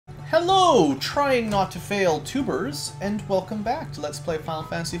Hello, trying not to fail tubers, and welcome back to Let's Play Final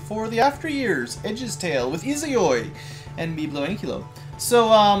Fantasy IV The After Years, Edge's Tale with Izayoi and me, BlueAnkylo. So,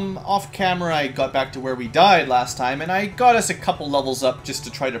 off camera I got back to where we died last time, and I got us a couple levels up just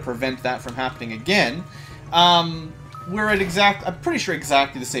to try to prevent that from happening again. We're at I'm pretty sure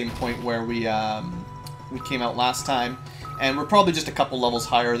exactly the same point where we came out last time, and we're probably just a couple levels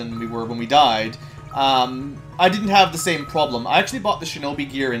higher than we were when we died. I didn't have the same problem. I actually bought the shinobi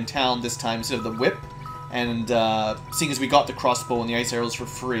gear in town this time instead of the whip, and seeing as we got the crossbow and the ice arrows for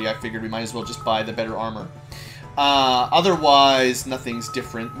free, I figured we might as well just buy the better armor. Otherwise, nothing's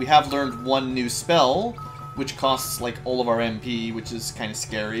different. We have learned one new spell, which costs like all of our MP, which is kind of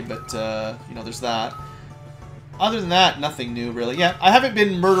scary, but you know, there's that. Other than that, nothing new really. Yeah, I haven't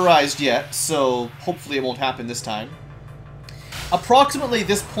been murderized yet, so hopefully it won't happen this time. Approximately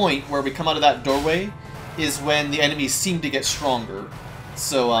this point where we come out of that doorway is when the enemies seem to get stronger.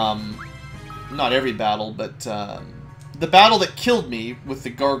 So, not every battle, but the battle that killed me with the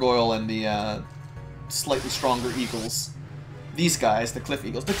gargoyle and the slightly stronger eagles. These guys, the cliff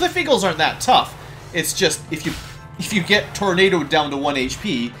eagles. The cliff eagles aren't that tough. It's just if you get tornadoed down to 1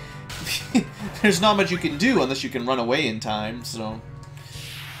 HP, there's not much you can do unless you can run away in time. So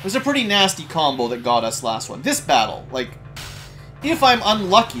it was a pretty nasty combo that got us last one. This battle, like, if I'm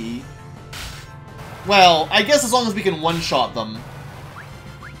unlucky, well, I guess as long as we can one-shot them,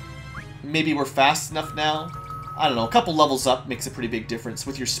 maybe we're fast enough now. I don't know, a couple levels up makes a pretty big difference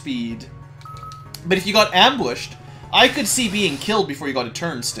with your speed. But if you got ambushed, I could see being killed before you got a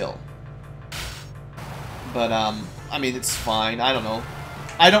turn still. But, I mean, it's fine, I don't know.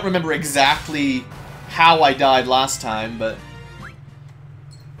 I don't remember exactly how I died last time, but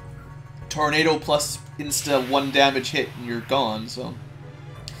tornado plus insta 1 damage hit and you're gone, so.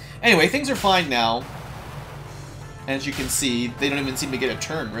 Anyway, things are fine now. As you can see, they don't even seem to get a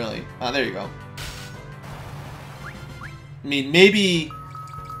turn, really. There you go. I mean, maybe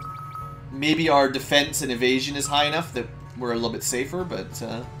our defense and evasion is high enough that we're a little bit safer, but,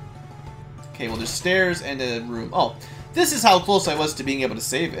 okay, well, there's stairs and a room. Oh, this is how close I was to being able to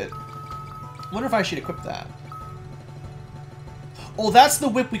save it. I wonder if I should equip that. Oh, that's the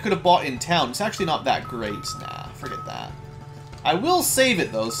whip we could have bought in town. It's actually not that great. Nah, forget that. I will save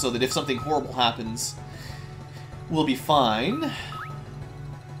it, though, so that if something horrible happens, we'll be fine.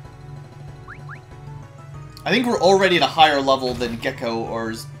 I think we're already at a higher level than Gecko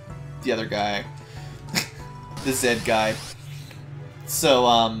or the other guy. The Zed guy.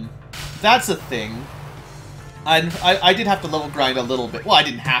 So, that's a thing. I did have to level grind a little bit. Well, I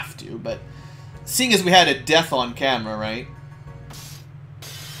didn't have to, but seeing as we had a death on camera, right?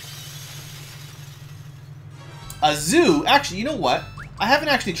 A zoo? Actually, you know what? I haven't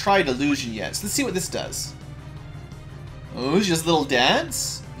actually tried illusion yet, so let's see what this does. Oh, just a little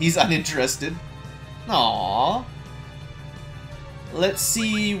dance? He's uninterested. Aww. Let's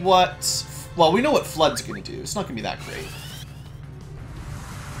see what... Well, we know what Flood's gonna do. It's not gonna be that great.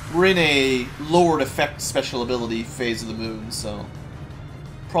 We're in a lowered effect special ability phase of the moon, so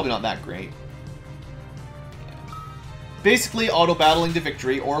probably not that great. Basically, auto-battling to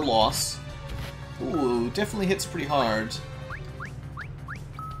victory or loss. Ooh, definitely hits pretty hard.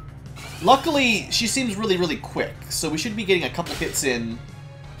 Luckily, she seems really, really quick, so we should be getting a couple hits in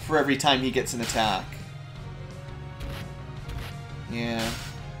for every time he gets an attack. Yeah.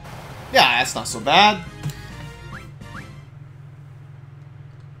 Yeah, that's not so bad.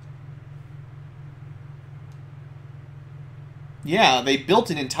 Yeah, they built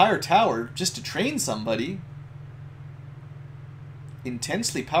an entire tower just to train somebody.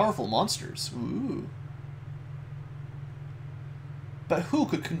 Intensely powerful monsters. Ooh. But who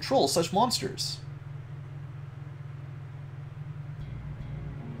could control such monsters?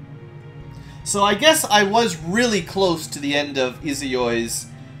 So I guess I was really close to the end of Izayoi's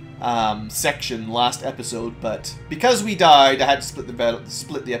section last episode, but because we died, I had to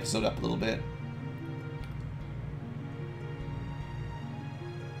split the episode up a little bit.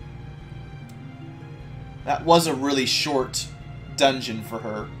 That was a really short dungeon for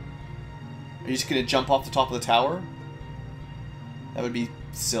her. Are you just gonna jump off the top of the tower? That would be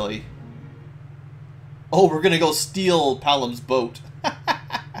silly. Oh, we're gonna go steal Palom's boat.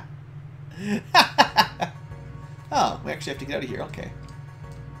 Oh, we actually have to get out of here. Okay.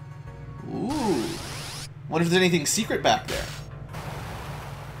 Ooh. Wonder if there's anything secret back there.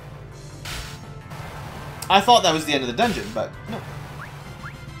 I thought that was the end of the dungeon, but no.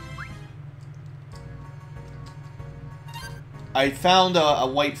 I found a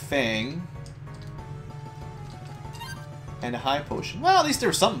white fang. And a high potion. Well, at least there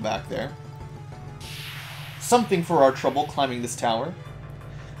was something back there. Something for our trouble climbing this tower.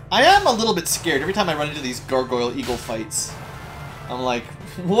 I am a little bit scared every time I run into these gargoyle eagle fights. I'm like,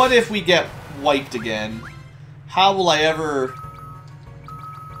 what if we get wiped again? How will I ever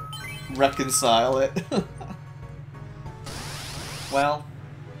reconcile it? Well,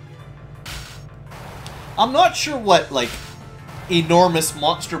 I'm not sure what, like, enormous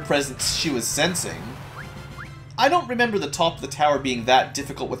monster presence she was sensing. I don't remember the top of the tower being that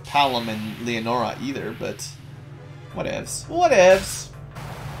difficult with Palom and Leonora either, but whatevs. Whatevs.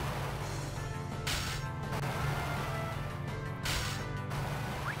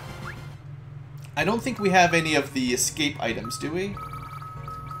 I don't think we have any of the escape items, do we?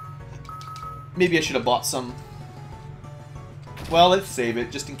 Maybe I should have bought some. Well, let's save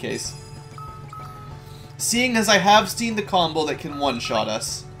it, just in case. Seeing as I have seen the combo that can one-shot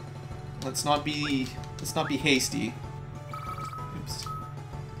us, let's not be hasty. Oops.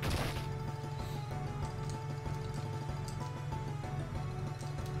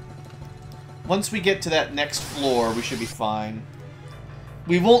 Once we get to that next floor, we should be fine.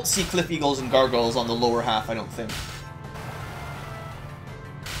 We won't see cliff eagles and gargoyles on the lower half, I don't think.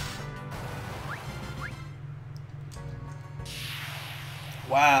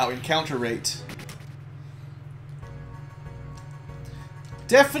 Wow, encounter rate.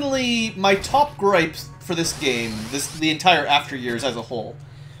 Definitely my top gripe for this game, the entire After Years as a whole,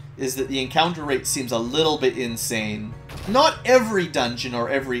 is that the encounter rate seems a little bit insane. Not every dungeon or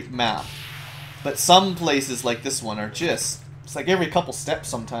every map, but some places like this one are just... It's like every couple steps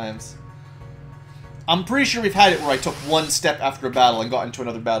sometimes. I'm pretty sure we've had it where I took one step after a battle and got into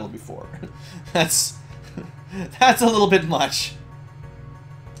another battle before. That's a little bit much.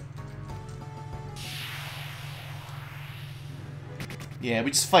 Yeah,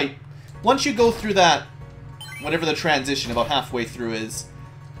 we just fight. Once you go through that, whatever the transition about halfway through is,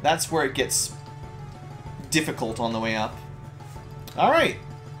 that's where it gets difficult on the way up. Alright.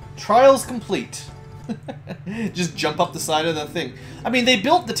 Trials complete. Just jump up the side of the thing. I mean, they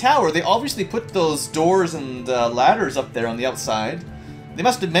built the tower. They obviously put those doors and ladders up there on the outside. They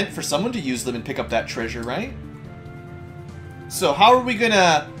must have meant for someone to use them and pick up that treasure, right? So how are we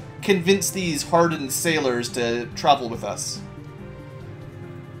gonna convince these hardened sailors to travel with us?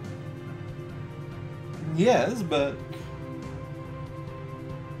 Yes, but...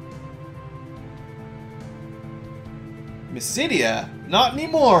 Mysidia? Not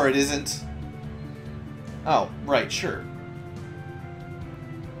anymore, it isn't. Oh, right, sure.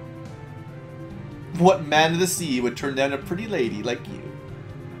 What man of the sea would turn down a pretty lady like you?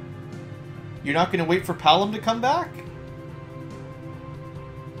 You're not going to wait for Palom to come back?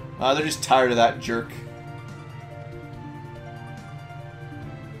 They're just tired of that jerk.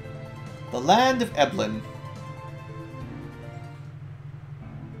 The land of Eblin.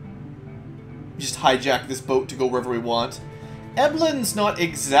 Just hijack this boat to go wherever we want. Eblin's not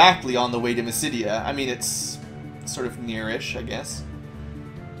exactly on the way to Mysidia. I mean, it's sort of nearish, I guess.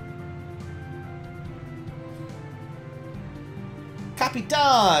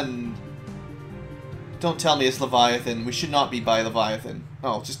 Capitan! Don't tell me it's Leviathan. We should not be by Leviathan.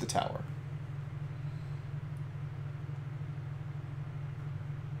 Oh, it's just the tower.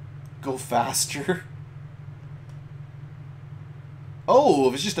 Go faster. Oh,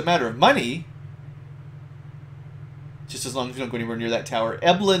 if it's just a matter of money... Just as long as we don't go anywhere near that tower.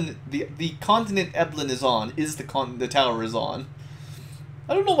 Eblin, the continent Eblin is on, is the tower is on.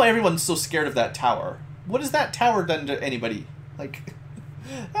 I don't know why everyone's so scared of that tower. What has that tower done to anybody? Like,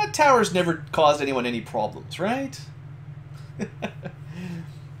 that tower's never caused anyone any problems, right?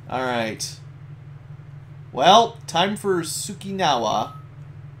 Alright. Well, time for Sukinawa.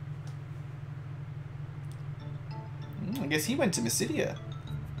 I guess he went to Mysidia.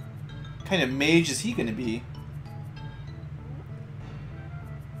 What kind of mage is he going to be?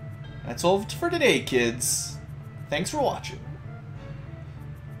 That's all for today, kids. Thanks for watching.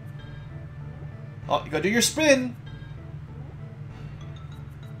 Oh, you gotta do your spin.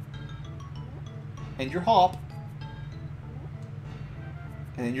 And your hop.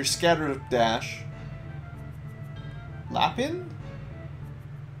 And then your scatter dash. Lapin?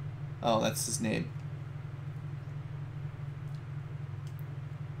 Oh, that's his name.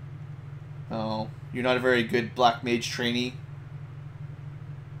 Oh, you're not a very good black mage trainee.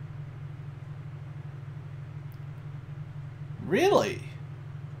 Really?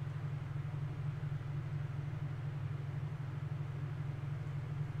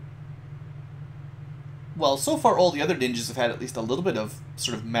 Well, so far all the other ninjas have had at least a little bit of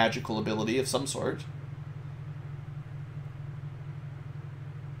sort of magical ability of some sort.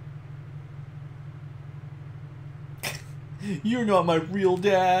 You're not my real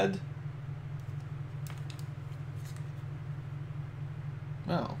dad.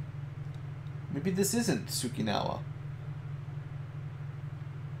 Oh. Maybe this isn't Tsukinawa.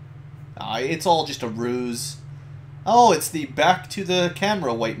 Ah, it's all just a ruse. Oh, it's the back to the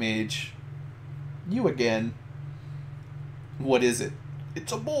camera white mage. You again. What is it?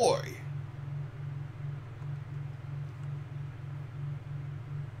 It's a boy.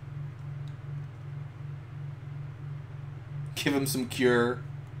 Give him some cure.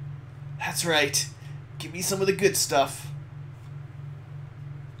 That's right. Give me some of the good stuff.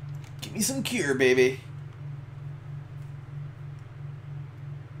 Give me some cure, baby.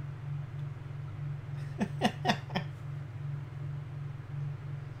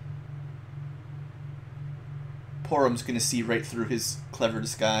 Porum's gonna see right through his clever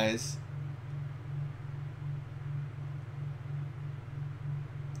disguise.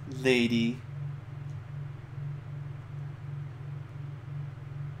 Lady.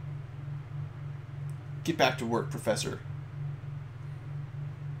 Get back to work, Professor.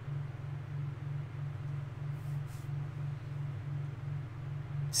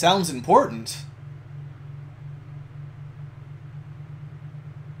 Sounds important.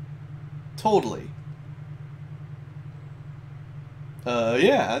 Totally.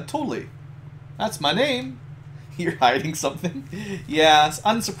 Yeah, totally. That's my name. You're hiding something? Yeah,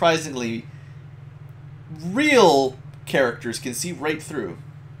 unsurprisingly, real characters can see right through.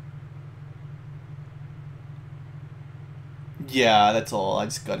 Yeah, that's all. I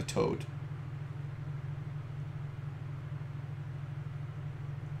just got a toad.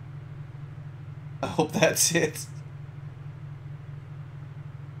 I hope that's it.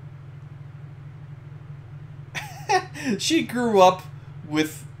 She grew up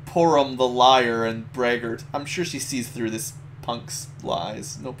with Porum the liar and braggart. I'm sure she sees through this punk's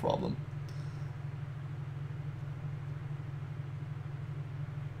lies. No problem.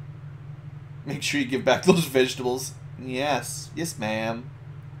 Make sure you give back those vegetables. Yes. Yes, ma'am.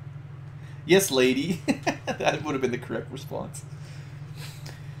 Yes, lady. That would have been the correct response.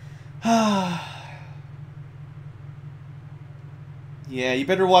 Yeah, you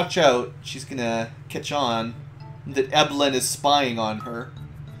better watch out. She's gonna catch on that Eblin is spying on her.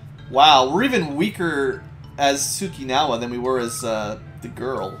 Wow, we're even weaker as Tsukinawa than we were as the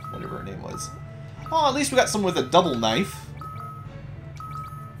girl, whatever her name was. Oh, at least we got someone with a double knife.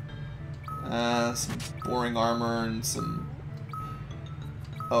 Some boring armor and some...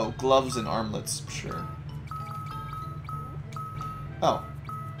 Oh, gloves and armlets, sure. Oh.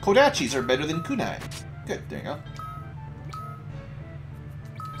 Kodachis are better than kunai. Good, there you go.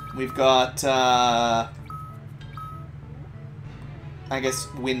 We've got, I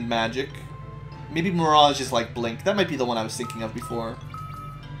guess, wind magic. Maybe Mirage is like Blink. That might be the one I was thinking of before.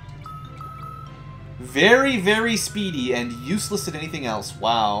 Very, very speedy and useless at anything else.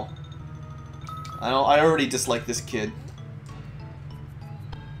 Wow. I already dislike this kid.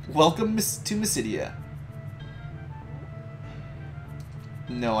 Welcome to Mysidia.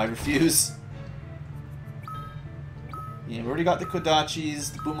 No, I refuse. Yeah, we've already got the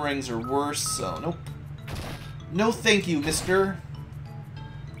Kodachis. The boomerangs are worse, so nope. No thank you, mister.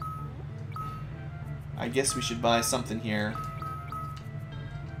 I guess we should buy something here.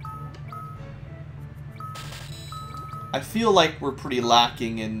 I feel like we're pretty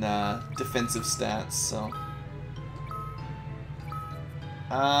lacking in defensive stats, so...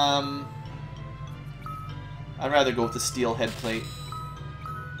 I'd rather go with the steel head plate.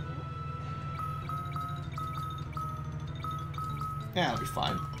 Yeah, it'll be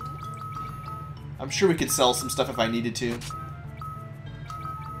fine. I'm sure we could sell some stuff if I needed to.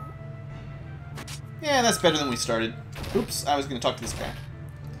 Yeah, that's better than we started. Oops, I was going to talk to this guy.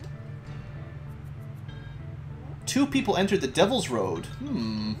 2 people entered the Devil's Road.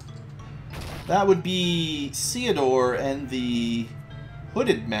 That would be Theodore and the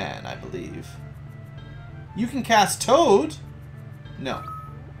Hooded Man, I believe. You can cast Toad? No.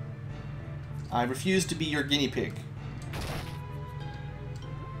 I refuse to be your guinea pig.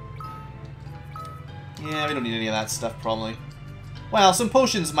 Yeah, we don't need any of that stuff, probably. Well, some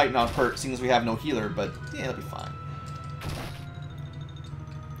potions might not hurt, seeing as we have no healer, but yeah, it'll be fine.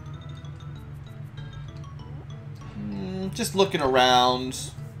 Just looking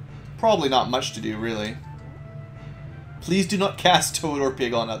around. Probably not much to do, really. Please do not cast Toad or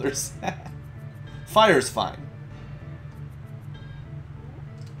Pig on others. Fire's fine.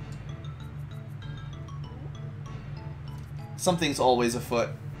 Something's always afoot.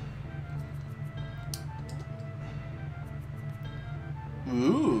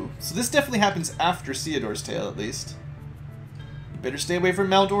 Ooh, so this definitely happens after Theodore's Tale, at least. You better stay away from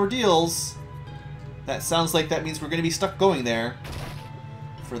Mount Ordeals. That sounds like that means we're going to be stuck going there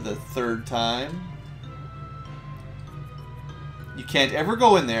for the 3rd time. You can't ever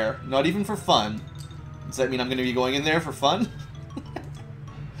go in there, not even for fun. Does that mean I'm going to be going in there for fun?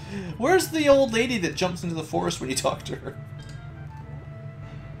 Where's the old lady that jumps into the forest when you talk to her?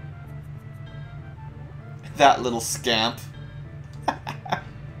 That little scamp.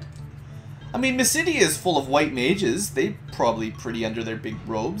 I mean, Mysidia is full of white mages. They probably pretty under their big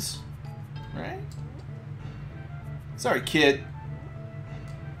robes. Right? Sorry, kid.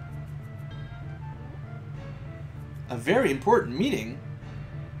 A very important meeting.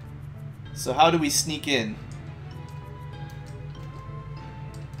 So how do we sneak in?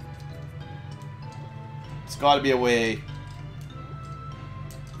 There's gotta be a way.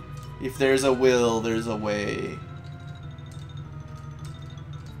 If there's a will, there's a way.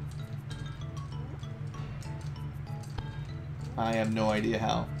 I have no idea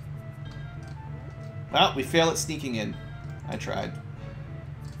how. Well, we fail at sneaking in. I tried.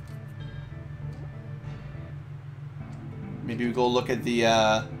 Maybe we go look at the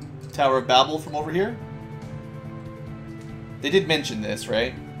Tower of Babel from over here? They did mention this,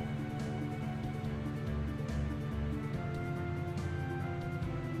 right?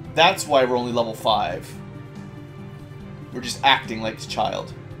 That's why we're only level 5. We're just acting like a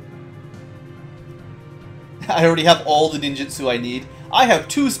child. I already have all the ninjutsu I need. I have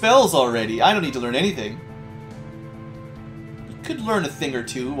 2 spells already. I don't need to learn anything. You could learn a thing or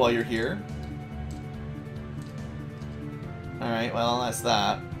two while you're here. Alright, well, that's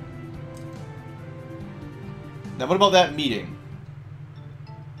that. Now, what about that meeting?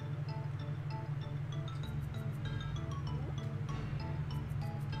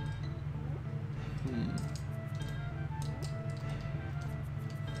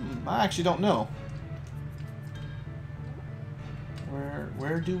 I actually don't know.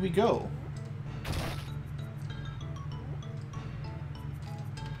 Where do we go?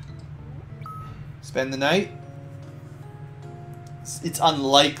 Spend the night? It's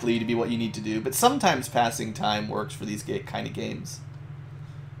unlikely to be what you need to do, but sometimes passing time works for these kind of games.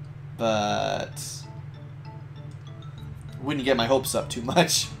 But wouldn't get my hopes up too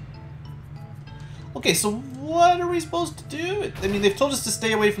much. Okay, so what are we supposed to do? I mean, they've told us to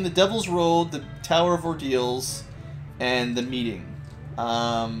stay away from the Devil's Road, the Tower of Ordeals, and the meeting.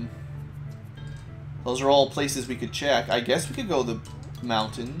 Those are all places we could check. I guess we could go the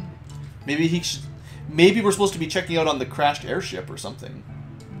mountain. Maybe maybe we're supposed to be checking out on the crashed airship or something.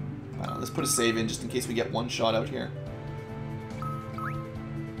 I don't know, let's put a save in just in case we get one shot out here.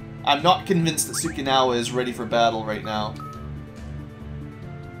 I'm not convinced that Tsukinawa is ready for battle right now.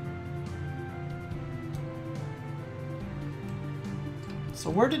 So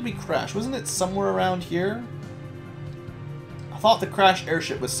where did we crash? Wasn't it somewhere around here? I thought the crashed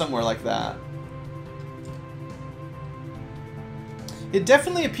airship was somewhere like that. It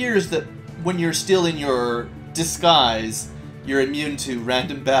definitely appears that when you're still in your disguise, you're immune to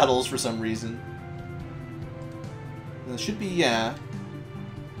random battles for some reason. It should be, yeah.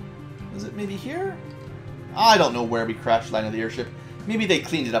 Is it maybe here? I don't know where we crash landed the airship. Maybe they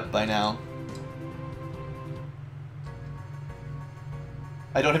cleaned it up by now.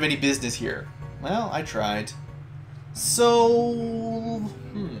 I don't have any business here. Well, I tried. So...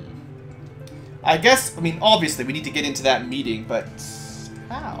 I guess, I mean, obviously we need to get into that meeting, but...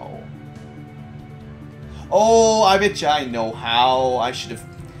 how? Oh, I betcha I know how. I should have...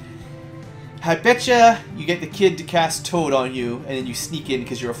 I betcha you get the kid to cast Toad on you, and then you sneak in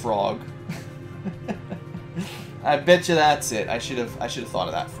because you're a frog. I betcha that's it. I should have thought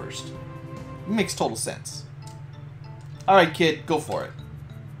of that first. It makes total sense. Alright, kid, go for it.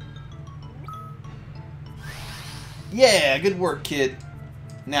 Yeah, good work, kid.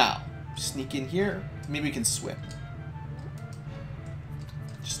 Now, sneak in here. Maybe we can swim.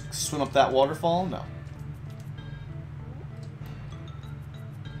 Just swim up that waterfall? No.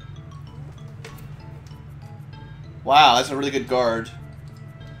 Wow, that's a really good guard.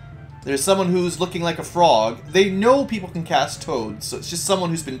 There's someone who's looking like a frog. They know people can cast toads, so it's just someone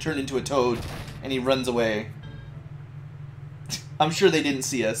who's been turned into a toad, and he runs away. I'm sure they didn't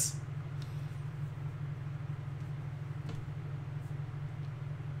see us.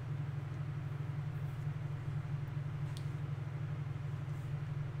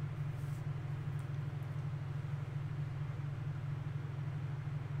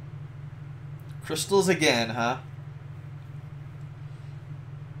 Crystals again, huh?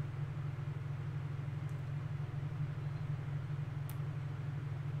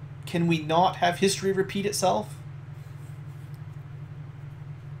 Can we not have history repeat itself?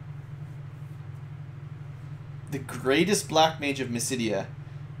 The greatest black mage of Mysidia.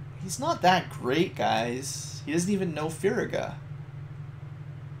 He's not that great, guys. He doesn't even know Firaga.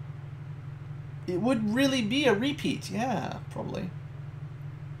 It would really be a repeat. Yeah, probably.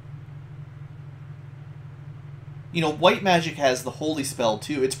 You know, white magic has the holy spell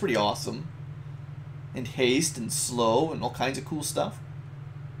too. It's pretty awesome. And haste and slow and all kinds of cool stuff.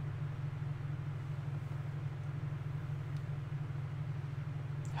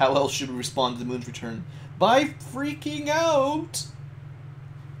 How else should we respond to the moon's return? By freaking out!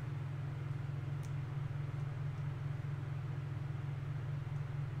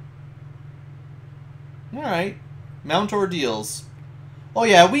 Alright. Mount Ordeals. Oh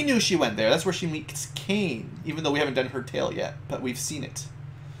yeah, we knew she went there. That's where she meets Cain. Even though we haven't done her tale yet. But we've seen it.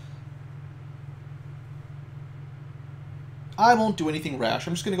 I won't do anything rash.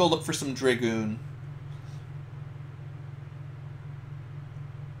 I'm just going to go look for some Dragoon.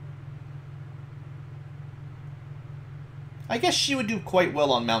 I guess she would do quite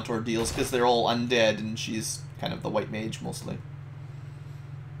well on Mount Ordeals because they're all undead and she's kind of the white mage mostly.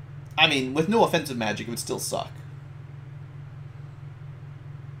 I mean, with no offensive magic, it would still suck.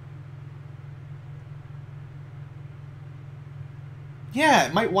 Yeah,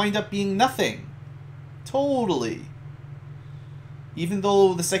 it might wind up being nothing. Totally. Even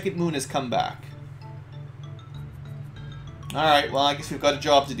though the second moon has come back. Alright, well, I guess we've got a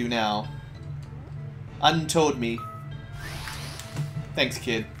job to do now. Untoad me. Thanks,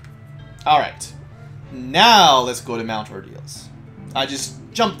 kid. Alright. Now, let's go to Mount Ordeals. I just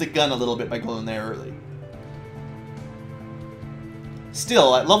jumped the gun a little bit by going there early.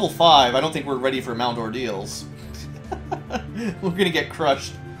 Still, at level 5, I don't think we're ready for Mount Ordeals. We're gonna get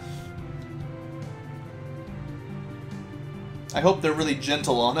crushed. I hope they're really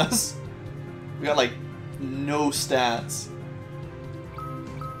gentle on us. We got, like, no stats.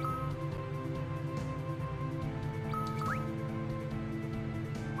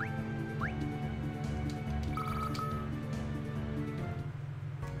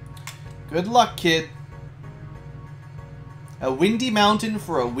 Good luck, kid. A windy mountain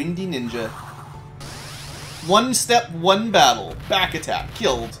for a windy ninja. One step, one battle. Back attack.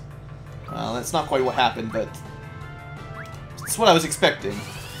 Killed. Well, that's not quite what happened, but that's what I was expecting.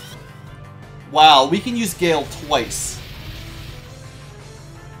 Wow, we can use Gale twice.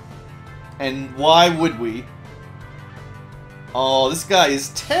 And why would we? Oh, this guy is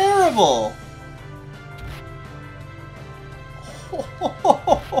terrible!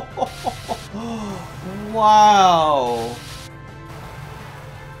 Wow.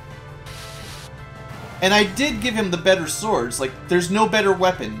 And I did give him the better swords. Like, there's no better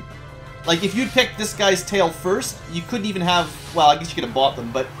weapon. Like, if you'd picked this guy's tail first, you couldn't even have... Well, I guess you could have bought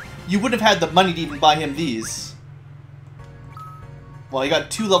them, but you wouldn't have had the money to even buy him these. Well, you got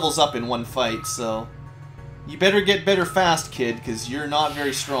 2 levels up in one fight, so... You better get better fast, kid, because you're not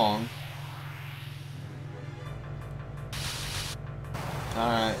very strong.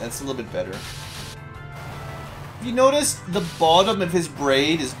 Alright, that's a little bit better. Have you noticed the bottom of his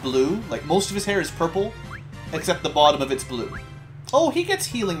braid is blue? Like, most of his hair is purple, except the bottom of it's blue. Oh, he gets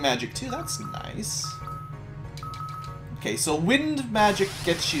healing magic too. That's nice. Okay, so wind magic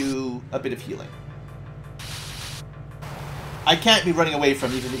gets you a bit of healing. I can't be running away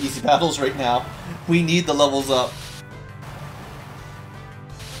from even the easy battles right now. We need the levels up.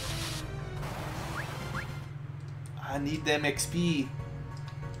 I need them XP. Look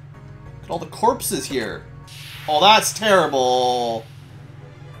at all the corpses here. Oh, that's terrible.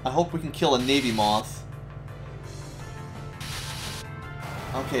 I hope we can kill a navy moth.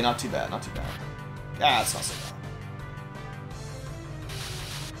 Okay, not too bad, not too bad. Ah, it's not so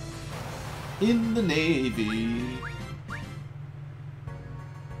bad. In the navy.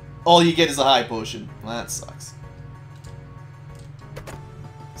 All you get is a high potion. Well, that sucks.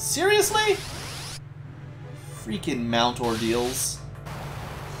 Seriously? Freaking Mount Ordeals.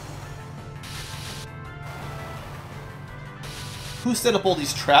 Who set up all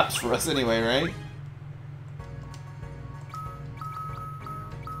these traps for us anyway, right?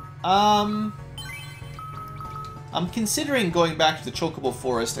 I'm considering going back to the Chocobo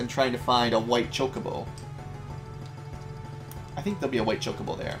Forest and trying to find a white Chocobo. I think there'll be a white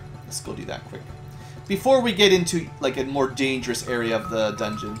Chocobo there. Let's go do that quick. Before we get into, like, a more dangerous area of the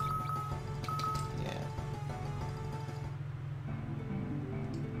dungeon. Yeah.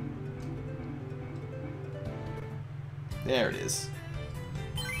 There it is.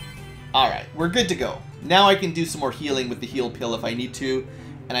 Alright, we're good to go. Now I can do some more healing with the heal pill if I need to,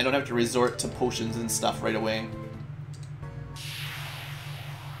 and I don't have to resort to potions and stuff right away.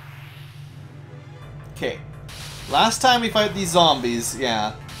 Okay. Last time we fight these zombies,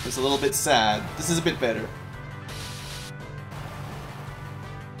 yeah, it was a little bit sad. This is a bit better.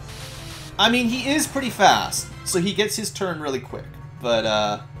 I mean, he is pretty fast, so he gets his turn really quick.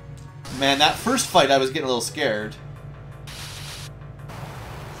 But, Man, that first fight I was getting a little scared.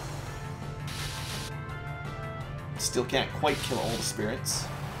 Still can't quite kill all the spirits.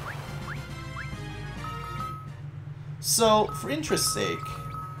 So, for interest's sake...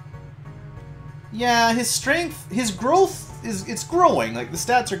 Yeah, his strength, his growth, it's growing. Like, the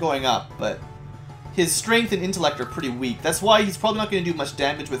stats are going up, but... His strength and intellect are pretty weak. That's why he's probably not going to do much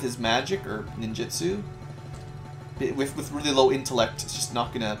damage with his magic or ninjutsu. With really low intellect, it's just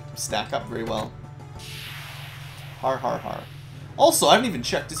not going to stack up very well. Har har har. Also, I haven't even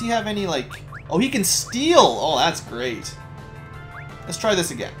checked. Does he have any, like... Oh, he can steal! Oh, that's great. Let's try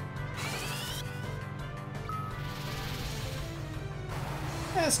this again.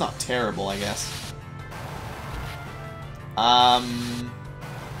 Eh, it's not terrible, I guess. I'm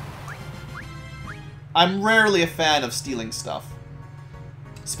rarely a fan of stealing stuff.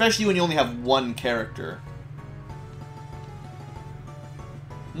 Especially when you only have one character.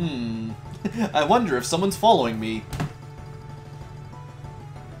 I wonder if someone's following me.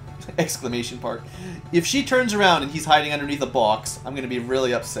 Exclamation mark. If she turns around and he's hiding underneath a box, I'm going to be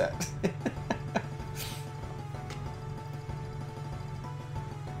really upset.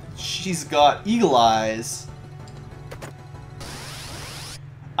 She's got eagle eyes.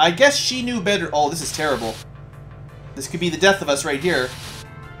 I guess she knew better. Oh, this is terrible. This could be the death of us right here.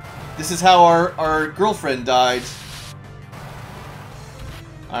 This is how our girlfriend died.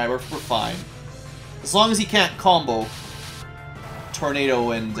 Alright, we're fine. As long as he can't combo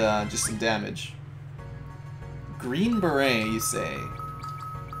tornado and just some damage. Green beret, you say?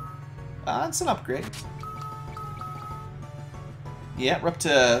 It's an upgrade. Yeah, we're up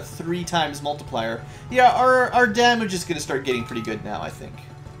to 3 times multiplier. Yeah, our damage is going to start getting pretty good now, I think.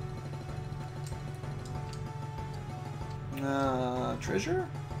 Treasure?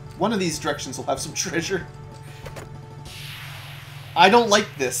 One of these directions will have some treasure. I don't like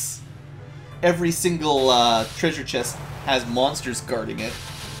this. Every single treasure chest has monsters guarding it.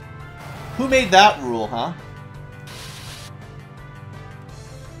 Who made that rule, huh?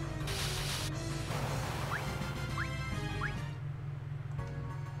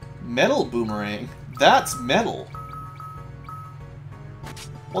 Metal boomerang? That's metal.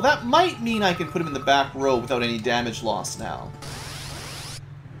 Well, that might mean I can put him in the back row without any damage loss now.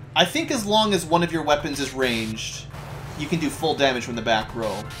 I think as long as one of your weapons is ranged, you can do full damage from the back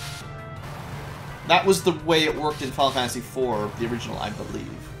row. That was the way it worked in Final Fantasy IV, the original, I believe.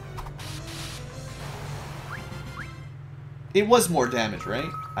 It was more damage, right?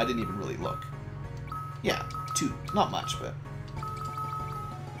 I didn't even really look. Yeah, 2. Not much, but...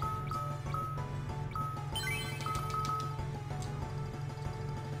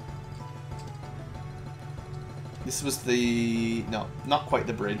 This was the... No, not quite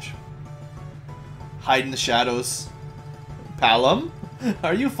the bridge. Hide in the shadows. Palom?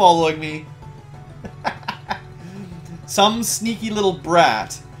 Are you following me? Some sneaky little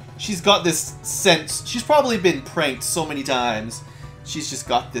brat. She's got this sense. She's probably been pranked so many times. She's just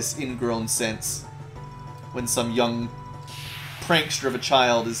got this ingrown sense when some young prankster of a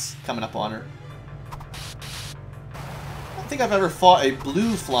child is coming up on her. I don't think I've ever fought a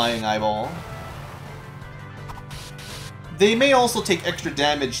blue flying eyeball. They may also take extra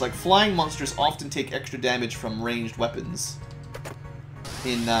damage, like flying monsters often take extra damage from ranged weapons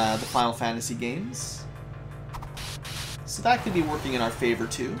in the Final Fantasy games. So that could be working in our favor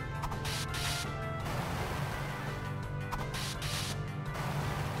too.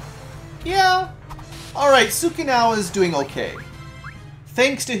 Yeah. Alright, Sukinawa is doing okay.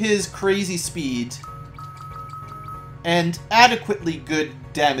 Thanks to his crazy speed and adequately good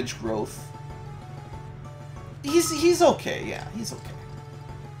damage growth. He's okay, yeah, he's okay.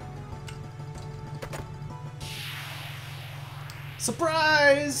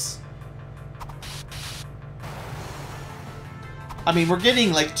 Surprise! I mean, we're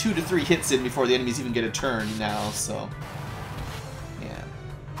getting like 2 to 3 hits in before the enemies even get a turn now, so... Yeah.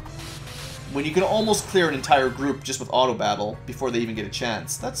 When you can almost clear an entire group just with auto battle before they even get a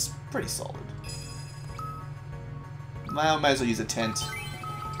chance, that's pretty solid. Might as well use a tent.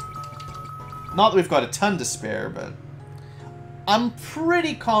 Not that we've got a ton to spare, but... I'm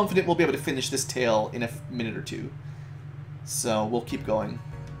pretty confident we'll be able to finish this tale in a minute or 2. So, we'll keep going.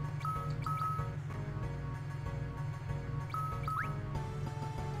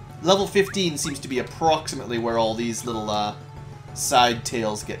 Level 15 seems to be approximately where all these little side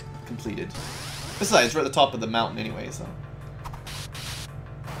tales get completed. Besides, we're at the top of the mountain anyway, so...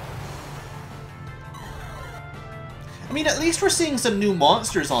 I mean, at least we're seeing some new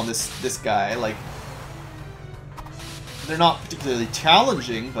monsters on this guy. Like, they're not particularly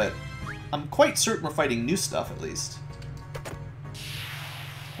challenging, but I'm quite certain we're fighting new stuff, at least.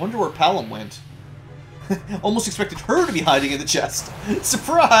 Wonder where Palom went. Almost expected her to be hiding in the chest.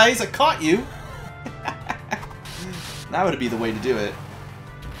 Surprise! I caught you! That would be the way to do it.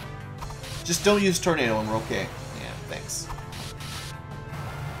 Just don't use Tornado and we're okay. Yeah, thanks.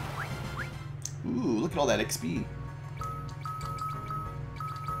 Ooh, look at all that XP.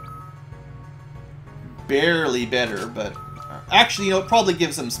 Barely better, but... Actually, you know, it probably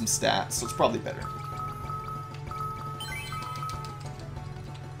gives them some stats, so it's probably better.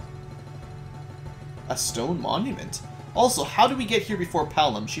 A stone monument? Also, how did we get here before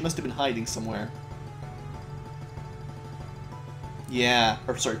Palom? She must have been hiding somewhere. Yeah,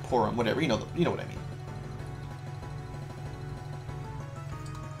 or sorry, Porum, whatever. You know what I mean.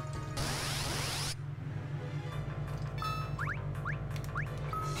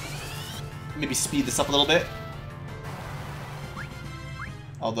 Maybe speed this up a little bit.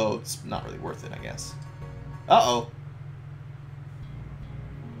 Although it's not really worth it, I guess. Uh-oh.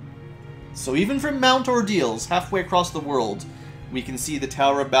 So even from Mount Ordeals, halfway across the world, we can see the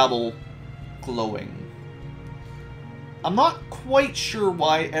Tower of Babel glowing. I'm not quite sure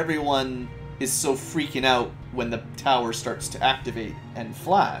why everyone is so freaking out when the tower starts to activate and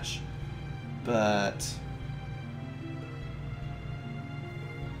flash, but...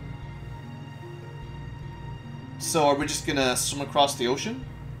 So are we just gonna swim across the ocean?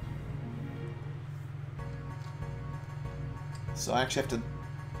 So I actually have to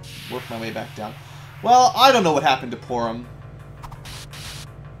work my way back down. Well, I don't know what happened to Porum.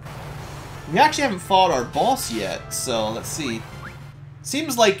 We actually haven't fought our boss yet, so let's see.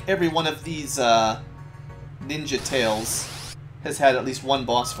 Seems like every one of these Ninja Tales has had at least one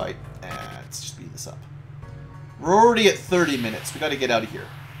boss fight. Let's speed this up. We're already at 30 minutes. We gotta get out of here.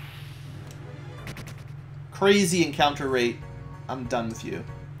 Crazy encounter rate. I'm done with you.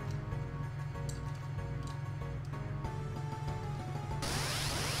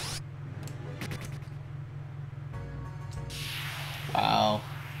 Wow.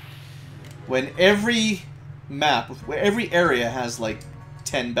 When every map, where every area has like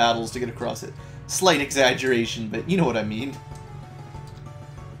 10 battles to get across it. Slight exaggeration, but you know what I mean.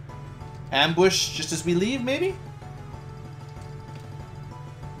 Ambush just as we leave, maybe?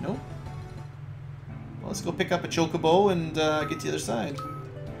 Nope. Well, let's go pick up a chocobo and get to the other side.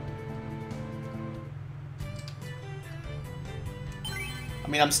 I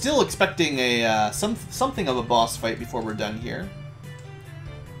mean, I'm still expecting a something of a boss fight before we're done here.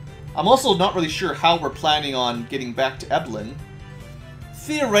 I'm also not really sure how we're planning on getting back to Eblan.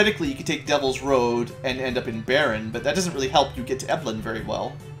 Theoretically, you could take Devil's Road and end up in Baron, but that doesn't really help you get to Eblan very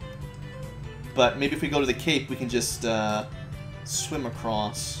well. But maybe if we go to the Cape, we can just swim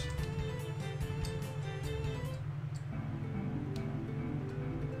across.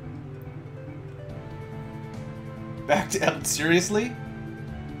 Back to Eblan? Seriously?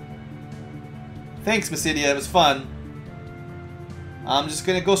 Thanks, Mysidia. It was fun. I'm just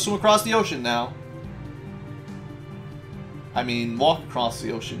gonna go swim across the ocean now. I mean, walk across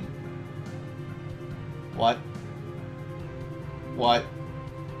the ocean. What? What?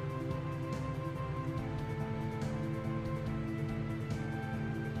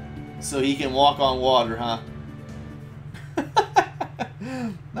 So he can walk on water, huh?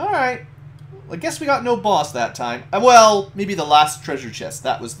 Alright. I guess we got no boss that time. Well, maybe the last treasure chest.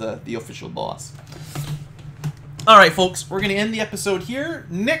 That was the official boss. Alright, folks. We're going to end the episode here.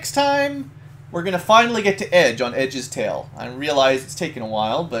 Next time, we're going to finally get to Edge on Edge's Tale. I realize it's taken a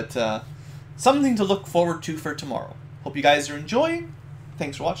while, but something to look forward to for tomorrow. Hope you guys are enjoying.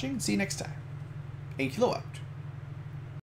 Thanks for watching. See you next time. Ankylo out.